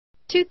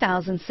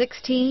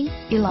2016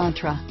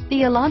 Elantra.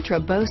 The Elantra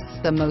boasts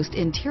the most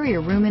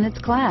interior room in its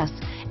class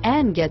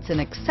and gets an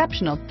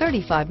exceptional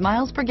 35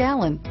 miles per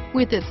gallon.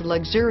 With its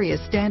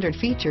luxurious standard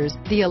features,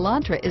 the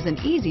Elantra is an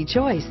easy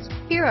choice.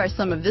 Here are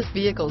some of this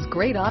vehicle's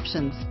great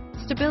options: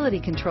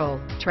 stability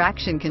control,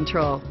 traction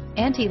control,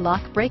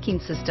 anti-lock braking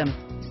system,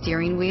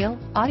 steering wheel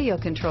audio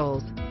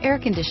controls, air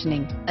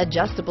conditioning,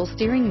 adjustable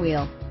steering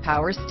wheel,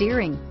 power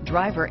steering,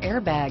 driver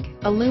airbag,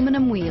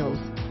 aluminum wheels,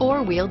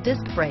 four-wheel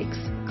disc brakes,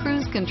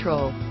 cruise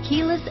control,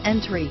 keyless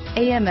entry,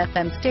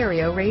 AM/FM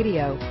stereo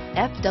radio,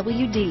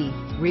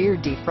 FWD, rear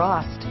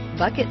defrost,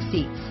 bucket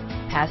seats,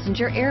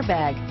 passenger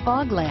airbag,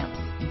 fog lamps,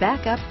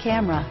 backup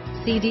camera,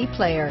 CD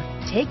player.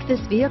 Take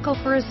this vehicle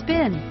for a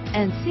spin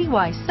and see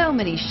why so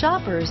many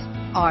shoppers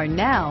are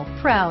now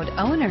proud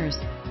owners.